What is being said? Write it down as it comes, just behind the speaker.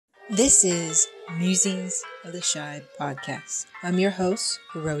This is Musings of the Shibe podcast. I'm your host,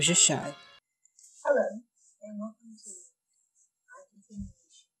 Roja Shibe. Hello, and welcome to our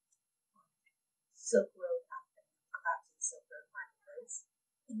continuation on Silk Road Happening, collapsing Silk Road Marketplace.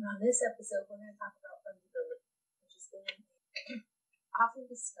 And on this episode, we're going to talk about fungibility, which has been often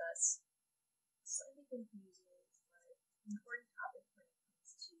discussed, slightly confusing, but important topic when it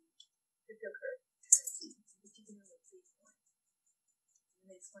comes to cryptocurrency, in particular with Bitcoin. I'm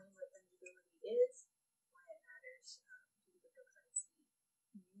going to explain what fungibility is, why it matters to the cryptocurrency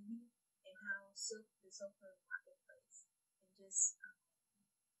community, and how the Silk Road Marketplace and just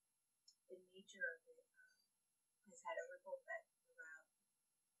the nature of it has had a ripple effect around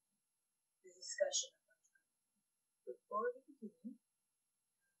the discussion of fungibility. Before we continue,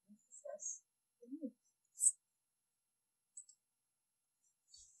 let's discuss the news.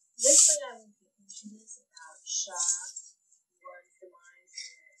 Initially, I will get into this about Shibe, one's demise,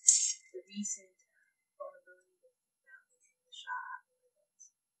 and the recent vulnerability that came out within the Shibe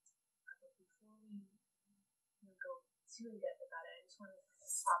algorithms. But before we go too in depth about it, I just want to kind of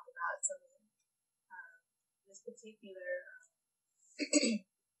talk about some of this particular.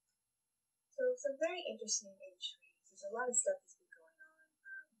 So some very interesting intrigues. There's a lot of stuff that's been going on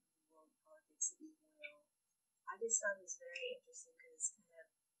in the world of politics that we know. I just found this very interesting because it's kind of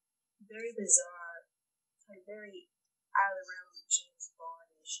very bizarre, kind of very out of the realm of James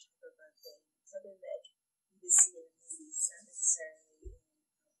Bond-ish type of a thing. Something that you just see in the movies, not necessarily in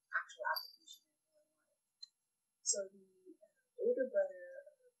actual application in real life. So the older brother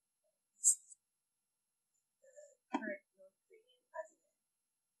of the current North Korean president,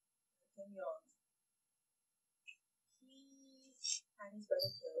 Kim Jong, he had his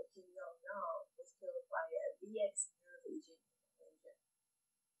brother killed. Kim Jong-nam was killed by a VX nerve agent in Malaysia.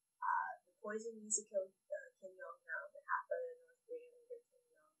 The poison used to kill Kim Jong-nam, the half-brother of North Korean leader Kim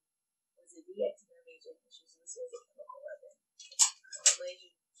Jong, was a VX nerve agent, which was listed as a chemical weapon. The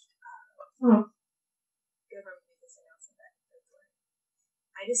Malaysian government made this announcement back in February.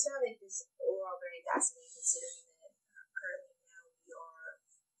 I just found it just overall very fascinating, considering that currently now we are,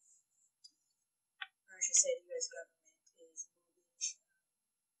 or I should say, the U.S. government is moving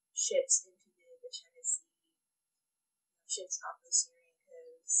ships into the China Sea, ships off the Syrian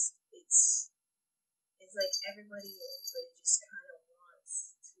coast. It's like everybody and anybody just kind of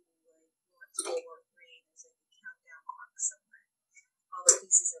wants to want World War III, and there's like a countdown clock somewhere. All the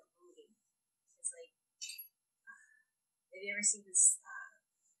pieces are moving. It's like, have you ever seen this?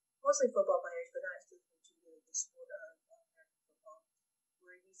 Mostly football players, but not exclusively to the sport of American football,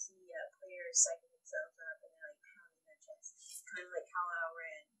 where you see players psyching themselves up and they're like pounding their chest. It's kind of like how I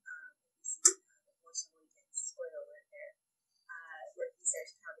ran if you see the Force Awakens, spoiler alert there, where he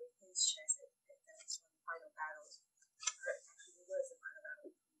starts pounding his chest at that's one of the final battles. Or actually, it was the final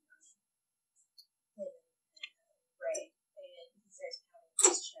battle between him and Rey, and he starts pounding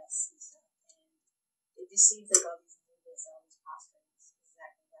his chest and stuff. And it just seems like all these movements, all these postures, is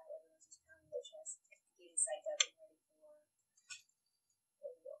exactly that. Everyone's just pounding their chest, getting psyched up and ready for war.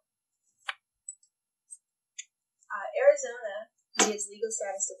 Arizona gives legal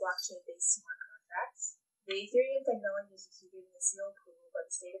status to blockchain-based smart contracts. The Ethereum technology is given the seal approval by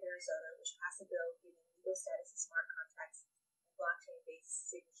the state of Arizona, which passed a bill giving legal status to smart contracts and blockchain-based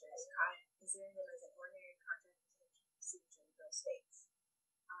signatures, considering them as an ordinary contract signature in both states.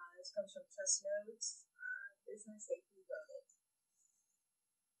 This comes from Trust Nodes. Business Safety wrote it.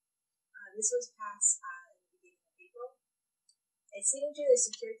 This was passed in the beginning of April. A signature that is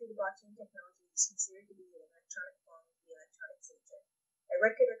secured through the blockchain technology is considered to be an electronic form of the electronic signature. A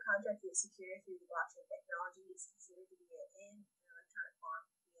record or contract that is secured through the blockchain technology is considered to be an electronic form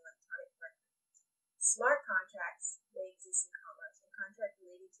of the electronic record. Smart contracts may exist in commerce. A contract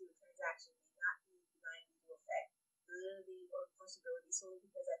related to a transaction may not be denied legal effect, validity, or enforceability solely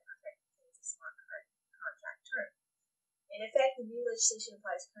because that contract contains a smart contract term. In effect, the new legislation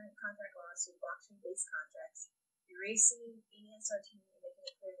applies current contract laws to blockchain-based contracts, erasing any uncertainty and making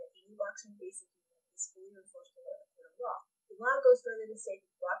it clear that any blockchain-based agreement is fully enforceable in a court of law. The law goes further to state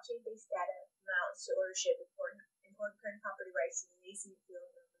that blockchain-based data amounts to ownership of important current property rights in the nascent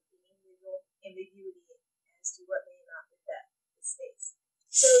field of individual ambiguity as to what may amount to theft, it states.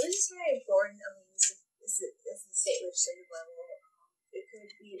 So this is very important. I mean, this is the state legislative level. It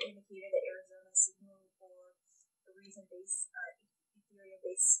could be an indicator that Arizona is signaling for a reason-based,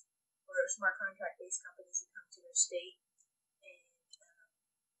 Ethereum-based, or smart contract-based companies to come to their state and,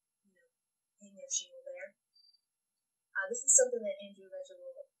 hang their shingle there. This is something that Andrew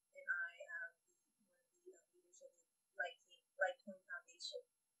Vegetable and I, one of the leaders of the Litecoin Foundation,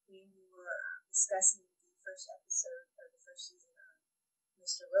 we were discussing the first episode of the first season of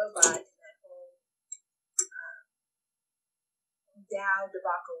Mr. Robot and that whole DAO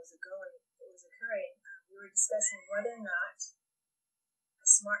debacle was occurring, we were discussing whether or not a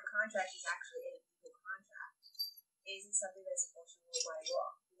smart contract is actually a legal contract. Is it something that's enforceable by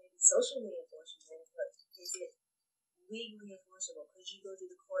law? It may be socially enforceable, but is it legally enforceable? Could you go to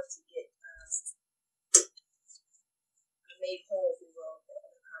the court to get made whole, if you will, that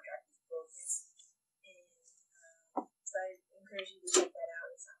the contract is broken? And so I encourage you to check that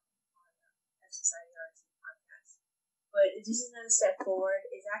out. It's on Society RT podcast. But this is another step forward.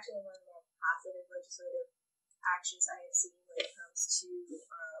 It's actually one of the more positive legislative actions I have seen when it comes to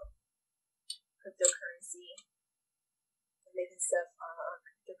cryptocurrency and making stuff on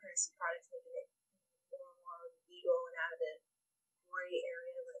cryptocurrency products, making it more and more legal and out of the gray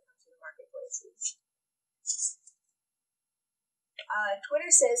area when it comes to the marketplaces.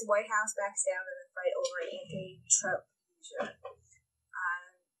 Twitter says White House backs down in a fight over an anti-Trump user.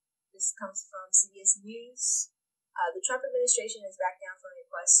 This comes from CBS News. The Trump administration has backed down from a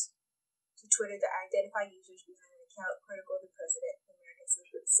request to Twitter to identify users behind an account critical of the president and American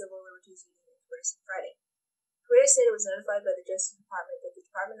civil liberties union on Twitter Friday. Twitter said it was notified by the Justice Department that the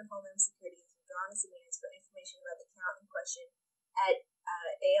Department of Homeland Security has withdrawn its demands for information about the account in question at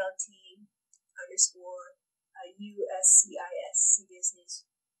ALT_USCIS, CBS News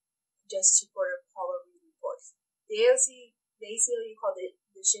Justice reporter Paula Reed reports. The ACLU called it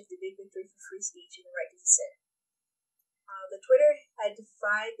the shift a big victory for free speech and the right to dissent. The Twitter had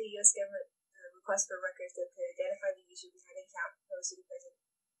defied the U.S. government request for records that could identify the user behind the account posted to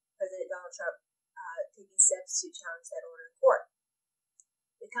President Donald Trump, taking steps to challenge that order in court.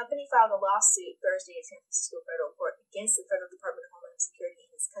 The company filed a lawsuit Thursday at San Francisco federal court against the Federal Department of Homeland Security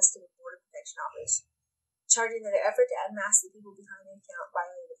and its Customs and Border Protection Office, charging that their effort to unmask the people behind the account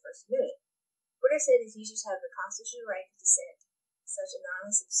violated the First Amendment. Twitter said its users have the constitutional right to dissent, such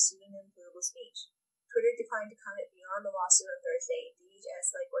anonymous and pseudonym political speech. Twitter declined to comment beyond the lawsuit on Thursday, and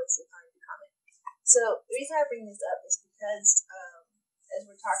DHS likewise declined to comment. So the reason I bring this up is because as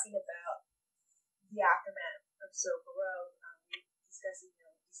we're talking about the aftermath of Silk Road, we're discussing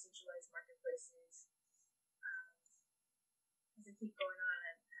decentralized marketplaces. As I keep going on,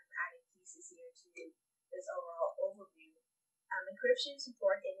 I'm adding pieces here to this overall overview. Encryption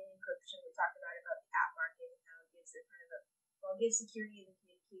support, and encryption, we talked about the app market and how it gives it it gives security and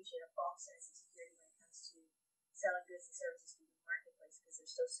communication a false sense of security when it comes to selling goods and services through the marketplace because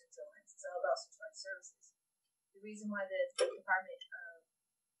they're so centralized. It's all about centralized services. The reason why the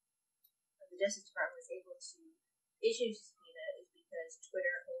Justice Department was able to issue a subpoena is because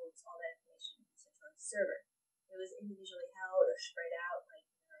Twitter holds all that information in a centralized server. If it was individually held or spread out like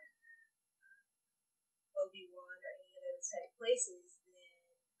OB1 or any of those type of places, then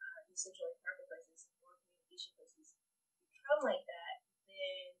decentralized marketplaces or communication places become like that,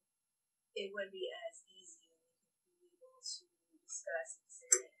 then it wouldn't be as easy and we can be able to discuss and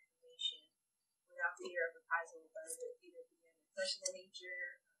disseminate information without fear of reprisal, whether it either be in personal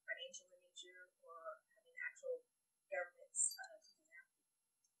nature, financial nature, or having actual governments coming out.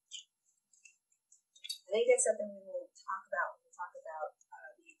 I think that's something we will talk about when we talk about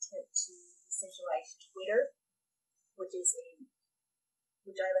the attempt to decentralize Twitter, which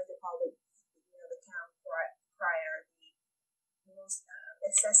I like to call the town crier, the most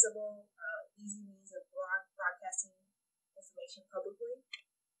accessible, easy means of broadcasting information publicly.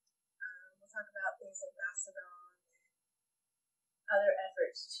 We'll talk about things like Mastodon and other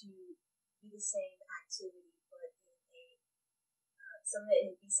efforts to do the same activity, but in some of it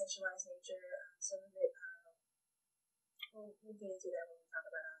in a decentralized nature, some of it, we'll get into that when we talk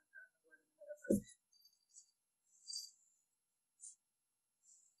about the word of the metaverse.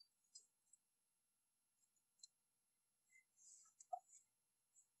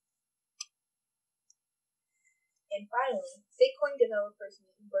 And finally, Bitcoin developers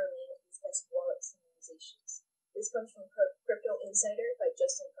meet in Berlin to discuss wallet standardizations. This comes from Crypto Insider by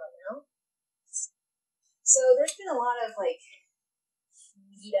Justin Connell. So there's been a lot of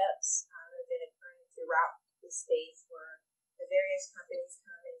meetups that have been occurring throughout the space where the various companies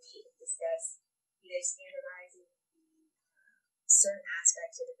come and meet and discuss either standardizing the certain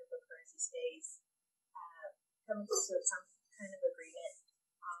aspects of the cryptocurrency space, coming to some kind of agreement.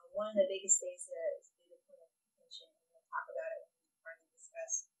 One of the biggest things that is a big point of contention, and we'll talk about it when we finally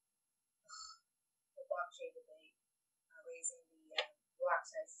discuss the blockchain debate, raising the block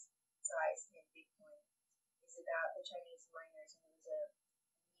size in Bitcoin, is about the Chinese miners, and there was a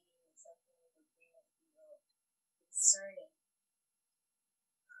meeting and something of agreement, if you will, concerning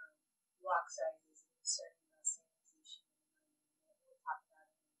block sizes and concerning standardization and mining, and we'll talk about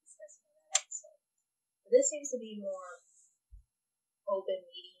it when we discuss that episode. But this seems to be more open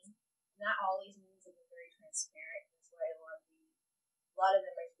meeting. Not always means that they're very transparent. That's why a lot of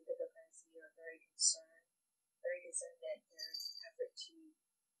them are cryptocurrency are very concerned that there's an effort to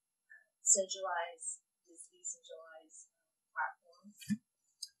centralize this decentralized platform.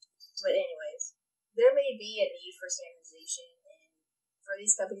 But anyways, there may be a need for standardization, and for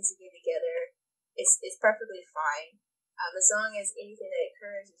these companies to get together, it's perfectly fine. As long as anything that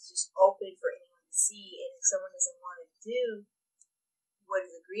occurs is just open for anyone to see, and if someone doesn't want to do what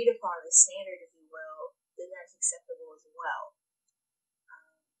is agreed upon, the standard, if you will, then that's acceptable as well.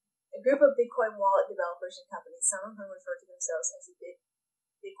 A group of Bitcoin wallet developers and companies, some of whom refer to themselves as the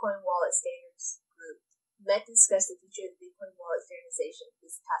Bitcoin Wallet Standards Group, met to discuss the future of the Bitcoin wallet standardization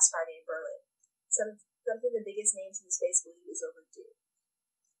this past Friday in Berlin. Something the biggest names in the space believe is overdue.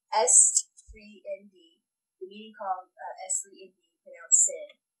 S3NB, the meeting called S3NB, pronounced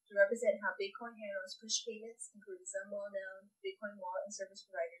SIN, to represent how Bitcoin handles push payments, including some well-known Bitcoin wallet and service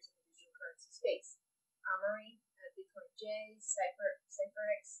providers in the digital currency space. Amory, Bitcoin J,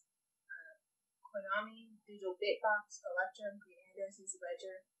 CyberX, Konami, Digital Bitbox, Electrum, Green Addresses,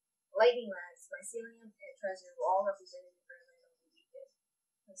 Ledger, Lightning Labs, Mycelium, and Trezor were all represented in Berlin over the weekend.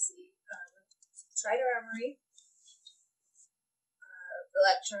 Let's see. Trader Armory,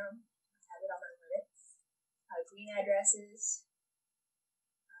 Electrum, I have it on my limits. Green Addresses,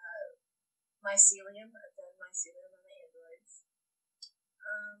 Mycelium, I've done Mycelium on my Androids.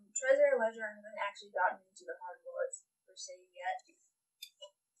 Trezor and Ledger, I haven't actually gotten into the hard wallets per se yet.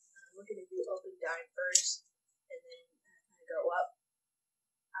 I'm looking to do Open Dime first, and then kind of go up.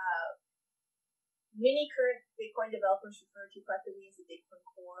 Many current Bitcoin developers refer to collectively as the Bitcoin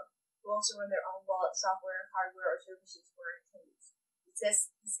Core, who also run their own wallet software, hardware, or services for attendees.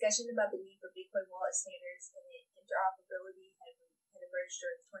 Discussion about the need for Bitcoin wallet standards and the interoperability had emerged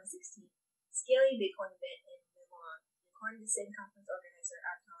during the 2016 Scaling Bitcoin event in Milan. According to the same conference organizer,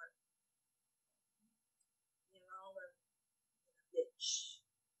 Anton,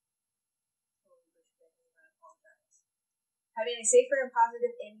 having a safer and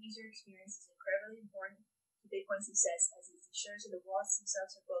positive end-user experience is incredibly important to Bitcoin's success, as it ensures that the wallets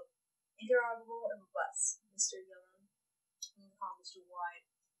themselves are both interoperable and robust. Mr. Yellen, Mr. Y,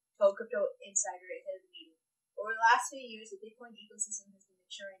 told Crypto Insider ahead of the meeting. Over the last few years, the Bitcoin ecosystem has been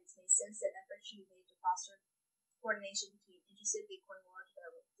maturing. It's made sense that efforts should be made to foster coordination between interested Bitcoin wallet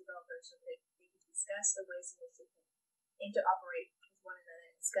developers so that they can discuss the ways in which they can interoperate with one another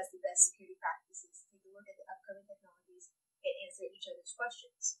and discuss the best security practices, take a look at the upcoming technologies, and answer each other's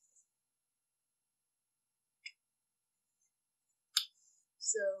questions.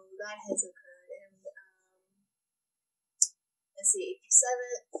 So that has occurred, and let's see, April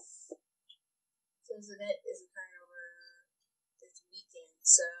 7th. So this event is occurring over this weekend,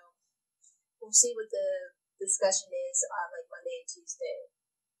 so we'll see what the discussion is on like Monday and Tuesday,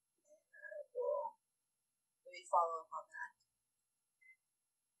 and we'll maybe follow up on that.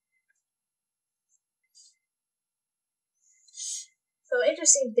 So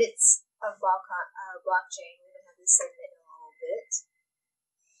interesting bits of blockchain. We're going to have this segment in a little bit.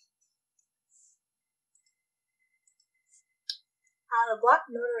 How the block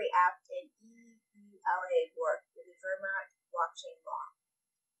notary app and EULA work with the Vermont blockchain law.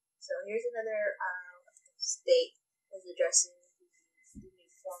 So here's another state that's addressing the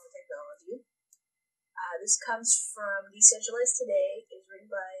new form of technology. This comes from Decentralized Today. It's written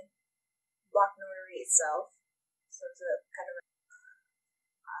by Block Notary itself. So it's a kind of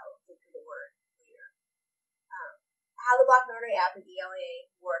I'll think of the word later. How the Block Notary app and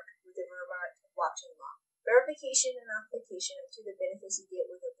ELA work with the Vermont blockchain law. Verification and application are to the benefits you get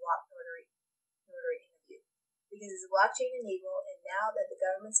with a block notary interview. Because it's a blockchain enabled, and now that the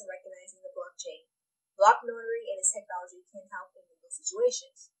governments are recognizing the blockchain, block notary and its technology can help in legal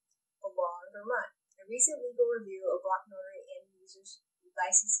situations. The law in Vermont. A recent legal review of block notary and users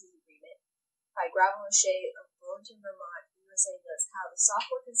licensing agreement by Gravel and Shea of Burlington, Vermont, USA notes how the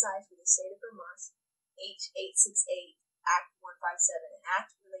software coincides with the state of Vermont's H.868 Act 157, an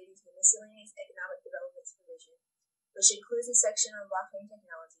act relating to the miscellaneous economic developments provision, which includes a section on blockchain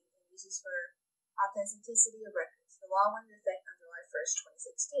technology and uses for authenticity of records. The law went into effect on July 1st,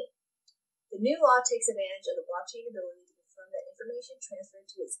 2016. The new law takes advantage of the blockchain ability to confirm that information transferred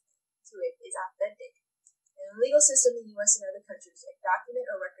to it is authentic. In the legal system in the U.S. and other countries, a document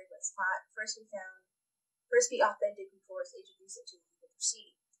or record must first be authentic before it's introduced into a legal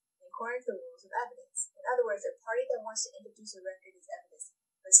proceeding, according to the rules of evidence. In other words, a party that wants to introduce a record as evidence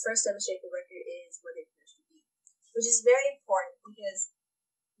must first demonstrate the record is what it appears to be, which is very important because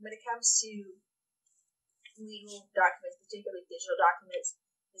when it comes to legal documents, particularly digital documents,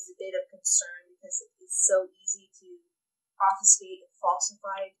 there's a bit of concern because it's so easy to obfuscate and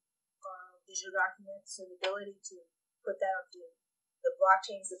falsified digital documents. So the ability to put that onto the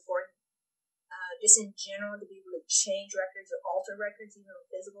blockchain is important. Just in general, to be able to change records or alter records, even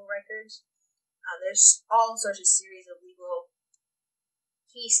physical records. There's all sorts of series of legal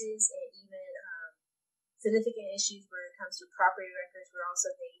cases and even significant issues when it comes to property records where also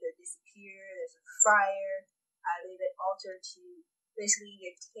they either disappear, there's a fire, they've been altered to basically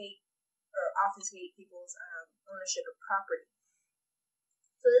either take or obfuscate people's ownership of property.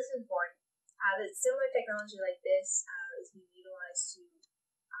 So this is important. Similar technology like this is being utilized to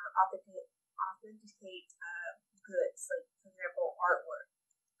authenticate goods, like for example artwork.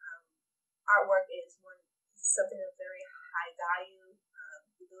 Artwork is something of very high value,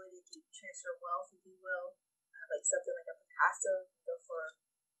 the ability to transfer wealth, if you will, like something like a Picasso can go for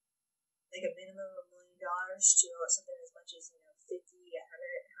like a minimum of $1 million to something as much as 50, 100,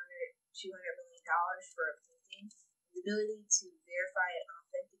 200 $million for a painting. The ability to verify and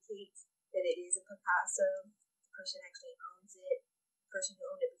authenticate that it is a Picasso, the person actually owns it, the person who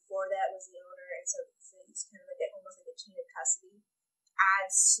owned it before that was the owner, and so it's kind of like almost like a chain of custody.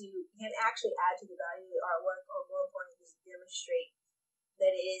 Can actually add to the value of the artwork, or more importantly, just demonstrate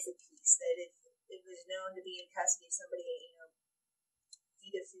that it is a piece, that it was known to be in custody of somebody,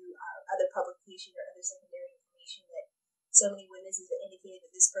 either through other publication or other secondary information, that so many witnesses that indicated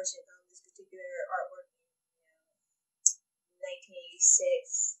that this person owned this particular artwork in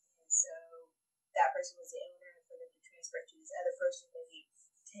 1986, and so that person was the owner, and for them to transfer it to this other person maybe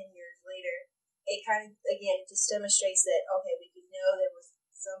 10 years later. It kind of, again, just demonstrates that, okay, we can know there was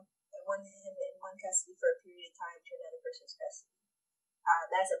one in one custody for a period of time to another person's custody.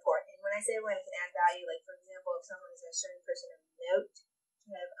 That's important. And when I say when it can add value, like, for example, if someone is a certain person of note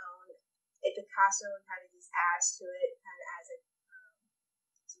to have owned a Picasso and kind of just adds to it, kind of adds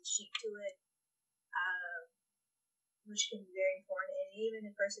some chic to it, which can be very important. And even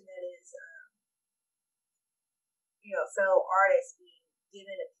a person that is, a fellow artist being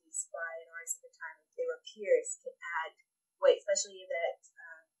given a piece by an artist at the time, if they were peers, can add weight, especially if that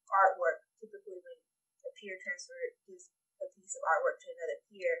artwork, typically when a peer gives a piece of artwork to another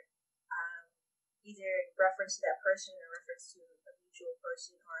peer, either in reference to that person or reference to a mutual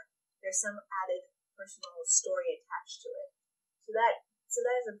person, or there's some added personal story attached to it. So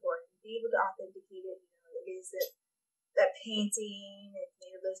that is important. Be able to authenticate it. It is that painting, it's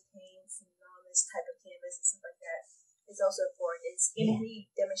made of those paints and on this type of canvas and stuff like that. It's also important. It's going to be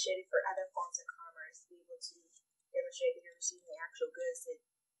demonstrated for other forms of commerce, to be able to demonstrate that you're receiving the actual goods that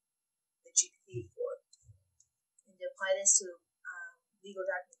you paid for. And to apply this to legal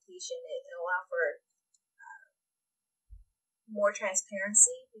documentation, it'll allow for more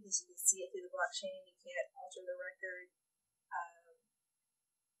transparency, because you can see it through the blockchain. You can't alter the record.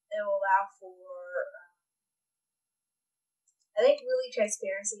 It will allow for, I think, really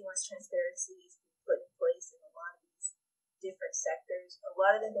transparency. Once transparency is put in place in a lot of these different sectors, a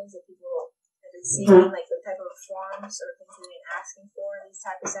lot of the things that people have been seeing, like the type of reforms or things they've been asking for in these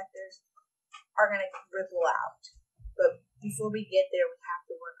type of sectors, are going to ripple out. But before we get there, we have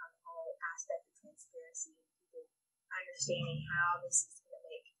to work on the whole aspect of transparency and people understanding how this is going to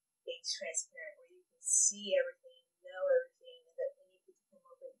make things transparent, where you can see everything, know everything, and that any particular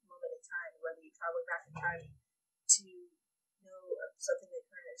moment in time, whether you travel back in time to know something that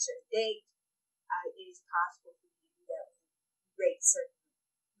occurred at a certain date, it is possible for you to do that with a great certain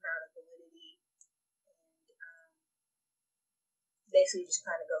amount of validity, and basically just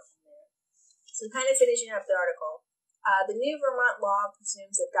kind of go from there. So kind of finishing up the article, the new Vermont law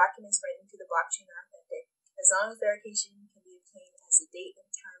presumes that documents written into the blockchain are authentic, as long as verification can be obtained as the date and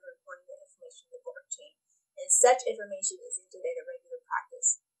time of recording the information in the blockchain, and such information is entered at a regular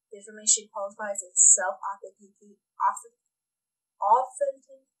practice. The information qualifies as self-authenticating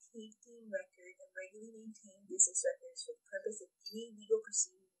record and regularly maintained business records for the purpose of any legal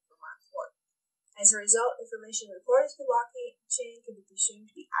proceeding in Vermont court. As a result, information reported to the blockchain can be presumed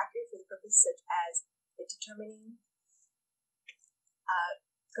to be accurate for the purpose such as determining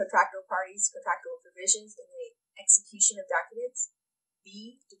contractual provisions in the execution of documents,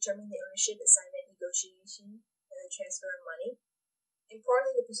 b, determining the ownership, assignment, negotiation, and the transfer of money.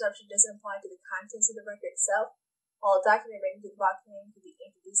 Importantly, the presumption doesn't apply to the contents of the record itself. While a document written to the blockchain could be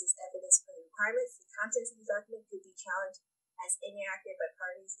introduced as evidence for the requirements, the contents of the document could be challenged as inaccurate by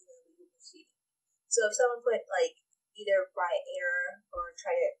parties in a legal proceeding. So if someone put, either by error or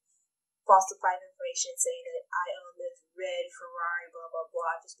try to falsify information saying that I own this red Ferrari, blah, blah,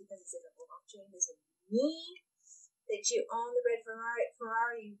 blah, just because it's in a blockchain doesn't mean that you own the red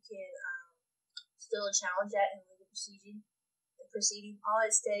Ferrari. You can still challenge that in legal proceeding. All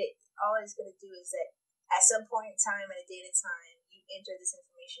it's going to do is that at some point in time, at a date of time, you enter this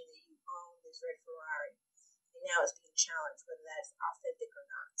information that you own this red Ferrari. And now it's being challenged whether that's authentic or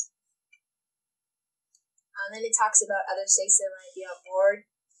not. Then it talks about other states that might be on board.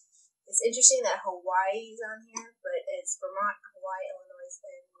 It's interesting that Hawaii is on here, but it's Vermont, Hawaii, Illinois,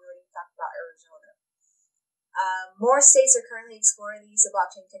 and we already talked about Arizona. More states are currently exploring the use of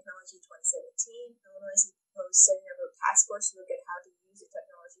blockchain technology in 2017. Illinois has proposed setting up a task force to look at how to use the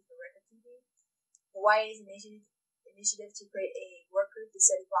technology for record keeping. Hawaii is initiative to create a work group to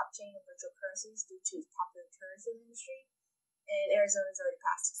study blockchain and virtual currencies due to its popular tourism industry. And Arizona has already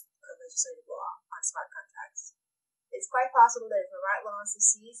passed a legislative law on smart contracts. It's quite possible that if Vermont law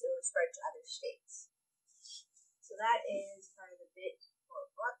succeeds, it will spread to other states. So that is kind of a bit for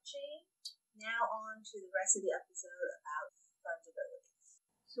blockchain. Now on to the rest of the episode about fungibility.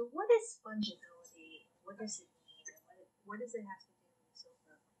 So what is fungibility? What does it mean? And what does it have to do with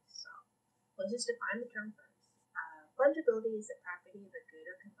CyberPunk? So let's just define the term first. Fungibility is the property of a good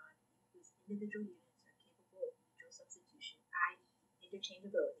or commodity whose individual units are capable of mutual substitution, i.e.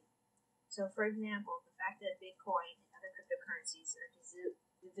 interchangeability. So for example, the fact that Bitcoin and other cryptocurrencies are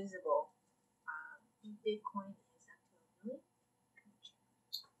divisible, Bitcoin is up to 1 million.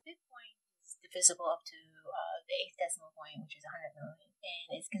 Bitcoin is divisible up to the 8th decimal point, which is 100 million,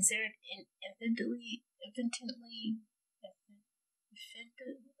 and it's considered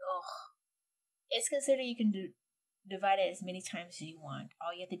It's considered you can divide it as many times as you want.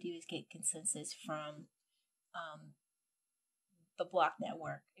 All you have to do is get consensus from the block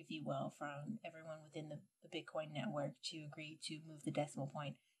network, if you will, from everyone within the Bitcoin network to agree to move the decimal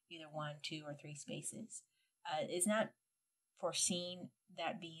point either 1, 2, or 3 spaces. It's not foreseen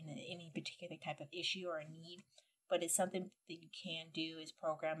that being any particular type of issue or a need, but it's something that you can do. Is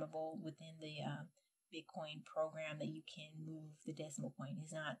programmable within the Bitcoin program that you can move the decimal point.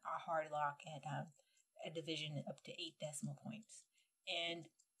 It's not a hard lock at a division up to 8 decimal points. And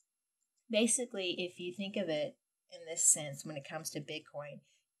basically, if you think of it in this sense, when it comes to Bitcoin,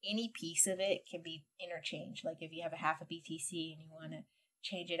 any piece of it can be interchanged. Like if you have a half a BTC and you want to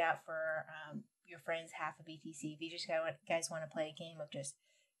change it out for your friend's half a BTC, if you just guys want to play a game of just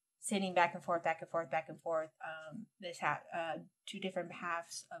sitting back and forth, this two different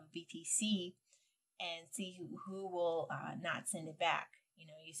halves of BTC, and see who will not send it back. You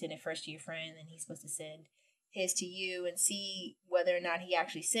know, you send it first to your friend, then he's supposed to send his to you, and see whether or not he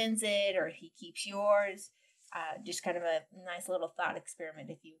actually sends it or if he keeps yours. Just kind of a nice little thought experiment,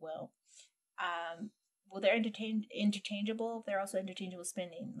 if you will. Well, they're interchangeable. They're also interchangeable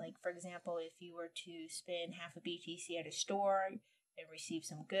spending. Like, for example, if you were to spend half a BTC at a store and receive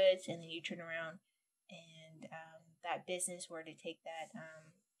some goods, and then you turn around and that business were to take that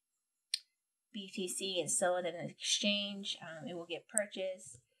BTC and sell it in an exchange, it will get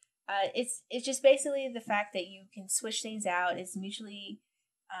purchased. It's just basically the fact that you can switch things out. It's mutually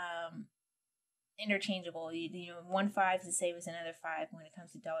interchangeable. You know, 1 5 is the same as another 5 when it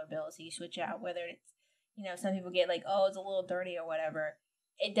comes to dollar bills. So you switch out, whether it's, you know, some people get like, oh, it's a little dirty or whatever.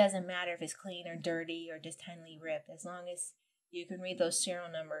 It doesn't matter if it's clean or dirty or just thinly ripped. As long as you can read those serial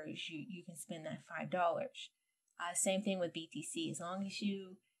numbers, you can spend that $5. Same thing with BTC. As long as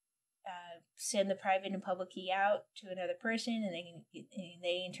you send the private and public key out to another person, and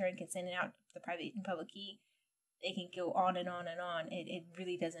they in turn can send it out the private and public key, they can go on and on and on. It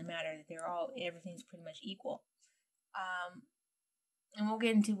really doesn't matter. Everything's pretty much equal. And we'll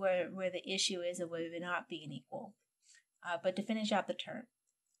get into where the issue is of whether they're not being equal. But to finish out the term,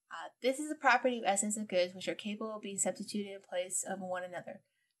 this is a property of essence of goods which are capable of being substituted in place of one another.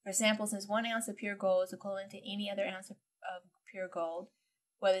 For example, since 1 ounce of pure gold is equivalent to any other ounce of pure gold,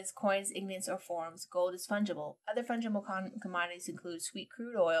 whether it's coins, ingots, or forms, gold is fungible. Other fungible commodities include sweet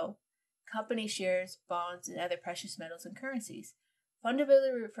crude oil, company shares, bonds, and other precious metals and currencies.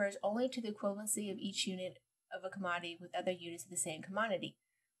 Fungibility refers only to the equivalency of each unit of a commodity with other units of the same commodity.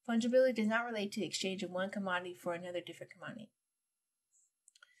 Fungibility does not relate to the exchange of one commodity for another different commodity.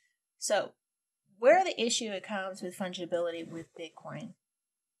 So, where the issue it comes with fungibility with Bitcoin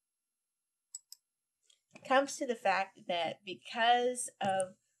comes to the fact that because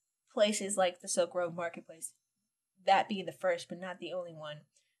of places like the Silk Road Marketplace, that being the first but not the only one,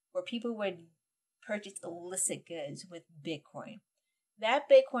 where people would purchase illicit goods with Bitcoin, that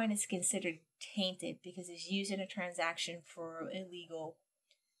Bitcoin is considered tainted because it's used in a transaction for illegal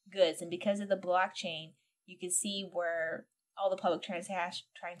goods. And because of the blockchain, you can see where all the public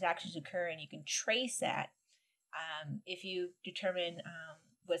transactions occur, and you can trace that. If you determine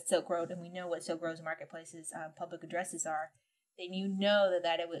what Silk Road, and we know what Silk Road's Marketplace's public addresses are, then you know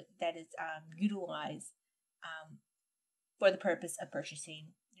that is utilized for the purpose of purchasing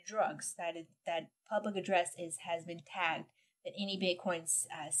drugs. That public address has been tagged that any Bitcoins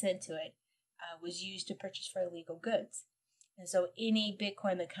sent to it was used to purchase for illegal goods. And so any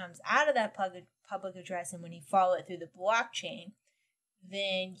Bitcoin that comes out of that public address, and when you follow it through the blockchain,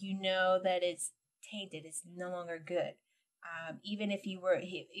 then you know that it's tainted. It's no longer good. Even if you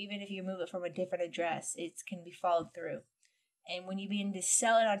move it from a different address, it can be followed through. And when you begin to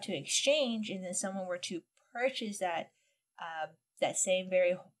sell it onto exchange, and then someone were to purchase that same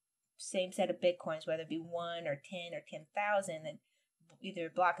set of Bitcoins, whether it be 1 or 10 or 10,000, and either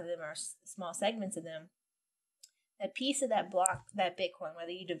a block of them or small segments of them, a piece of that Bitcoin,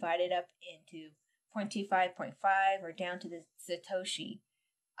 whether you divide it up into 0.25, 0.5, or down to the Satoshi,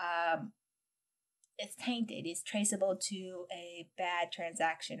 it's tainted. It's traceable to a bad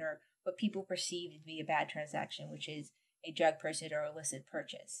transaction, or what people perceive to be a bad transaction, which is a drug purchase or illicit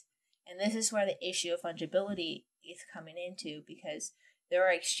purchase. And this is where the issue of fungibility is coming into, because there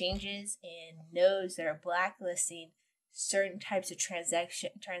are exchanges and nodes that are blacklisting certain types of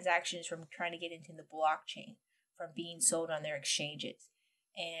transactions from trying to get into the blockchain, from being sold on their exchanges.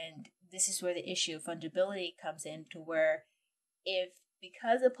 And this is where the issue of fungibility comes in, to where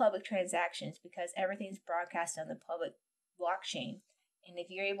because of public transactions, because everything's broadcast on the public blockchain, and if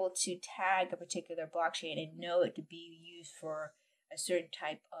you're able to tag a particular blockchain and know it to be used for a certain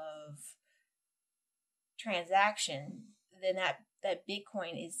type of transaction, then that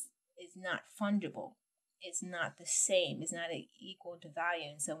Bitcoin is not fungible. It's not the same. It's not equal to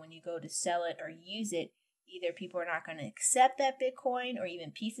value. And so when you go to sell it or use it, either people are not going to accept that Bitcoin or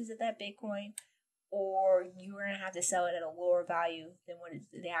even pieces of that Bitcoin, or you're going to have to sell it at a lower value than what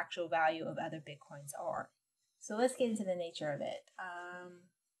the actual value of other Bitcoins are. So let's get into the nature of it.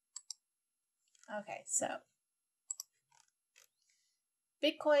 Okay, so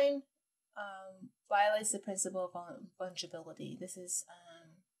Bitcoin violates the principle of fungibility. This is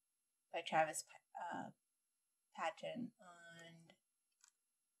by Travis Patton on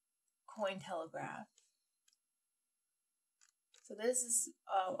Cointelegraph. So this is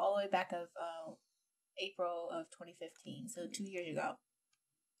all the way back of April of 2015, so 2 years ago.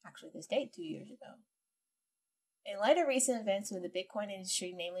 Actually, this date, 2 years ago. In light of recent events with the Bitcoin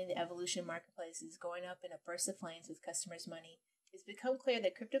industry, namely the Evolution marketplace, is going up in a burst of flames with customers' money, it's become clear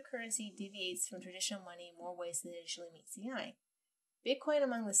that cryptocurrency deviates from traditional money in more ways than initially meets the eye. Bitcoin,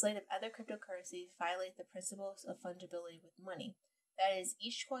 among the slate of other cryptocurrencies, violates the principles of fungibility with money. That is,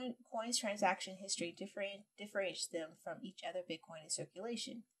 each coin's transaction history differentiates them from each other Bitcoin in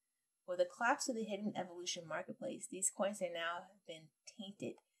circulation. With the collapse of the hidden Evolution marketplace, these coins have now been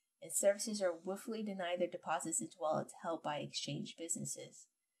tainted, and services are willfully denied their deposits into wallets held by exchange businesses.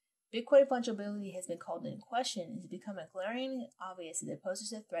 Bitcoin fungibility has been called into question and has become glaringly obvious that it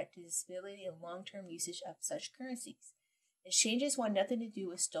poses a threat to the stability and long-term usage of such currencies. Exchanges want nothing to do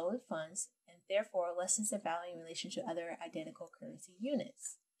with stolen funds, and therefore lessens their value in relation to other identical currency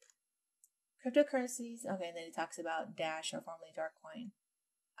units. Cryptocurrencies, okay, and then it talks about Dash, or formerly Darkcoin,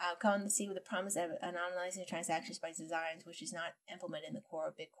 come to see with the promise of anonymizing transactions by designs, which is not implemented in the core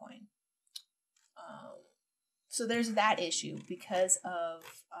of Bitcoin. So there's that issue because of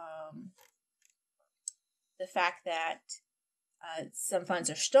the fact that some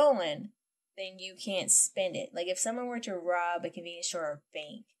funds are stolen, then you can't spend it. Like if someone were to rob a convenience store or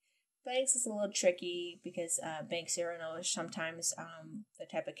banks is a little tricky because banks are sometimes the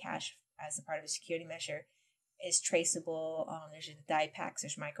type of cash as a part of a security measure is traceable. There's just die packs,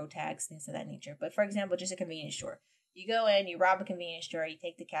 there's micro tags, things of that nature. But for example, just a convenience store. You go in, you rob a convenience store, you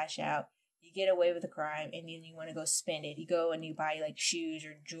take the cash out, you get away with the crime, and then you want to go spend it. You go and you buy like shoes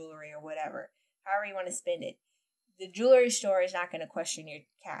or jewelry or whatever. However you want to spend it. The jewelry store is not going to question your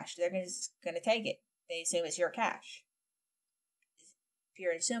cash. They're just going to take it. They assume it's your cash. It's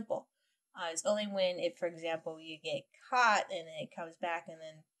pure and simple. It's only when, if, for example, you get caught and then it comes back and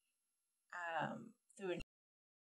then